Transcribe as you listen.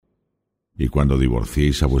Y cuando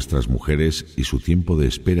divorciéis a vuestras mujeres y su tiempo de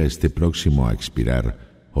espera esté próximo a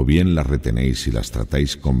expirar, o bien las retenéis y las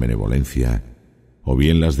tratáis con benevolencia, o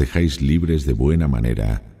bien las dejáis libres de buena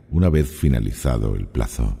manera una vez finalizado el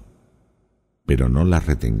plazo. Pero no las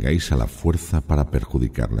retengáis a la fuerza para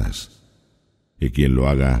perjudicarlas. Y quien lo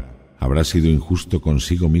haga habrá sido injusto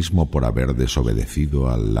consigo mismo por haber desobedecido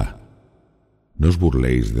a Allah. No os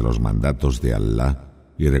burléis de los mandatos de Allah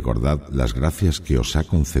y recordad las gracias que os ha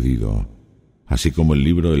concedido, así como el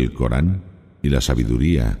libro el Corán y la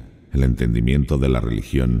sabiduría, el entendimiento de la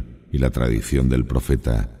religión y la tradición del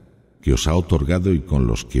profeta, que os ha otorgado y con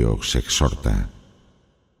los que os exhorta.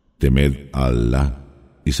 Temed a Allah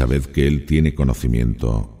y sabed que Él tiene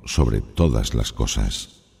conocimiento sobre todas las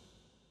cosas.